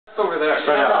over there.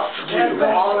 Spread out.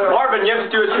 Marvin, you have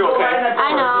to do it too, okay?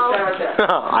 I know.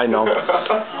 I know.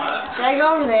 Should I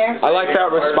go over there? I like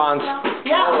that response.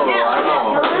 Yeah.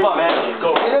 Come on, man.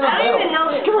 Go. I don't even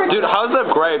know this. Dude, how's the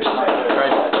grapes?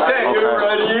 Okay, you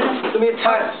ready? Give me a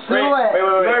touch. Wait.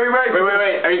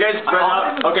 Are you guys spread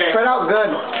out? Okay. Spread out good.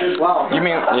 Wow. You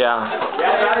mean,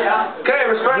 yeah. Okay,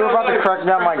 we're spreading You're about to correct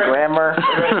me on my grammar.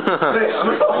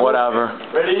 Whatever.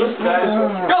 Ready? Guys,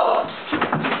 go!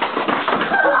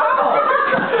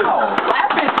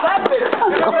 Slap it! Slap it!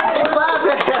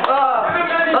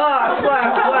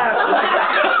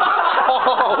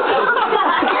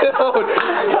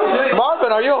 Dude.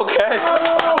 Marvin, are you okay?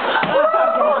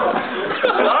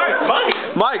 Alright,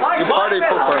 Mike, you party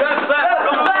pooper.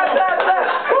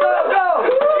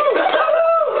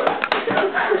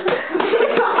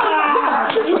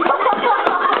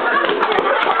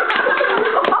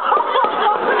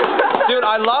 Dude,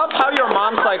 I love how your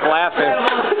mom's like laughing.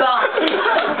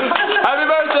 Happy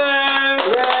birthday!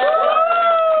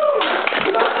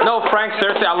 No, Frank,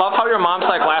 seriously, I love how your mom's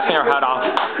like laughing her head off.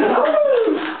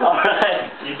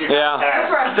 Alright. Yeah.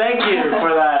 Thank you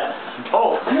for that.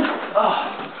 Oh.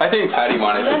 I think Patty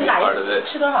wanted to be part of it.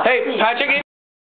 Hey, Patrick.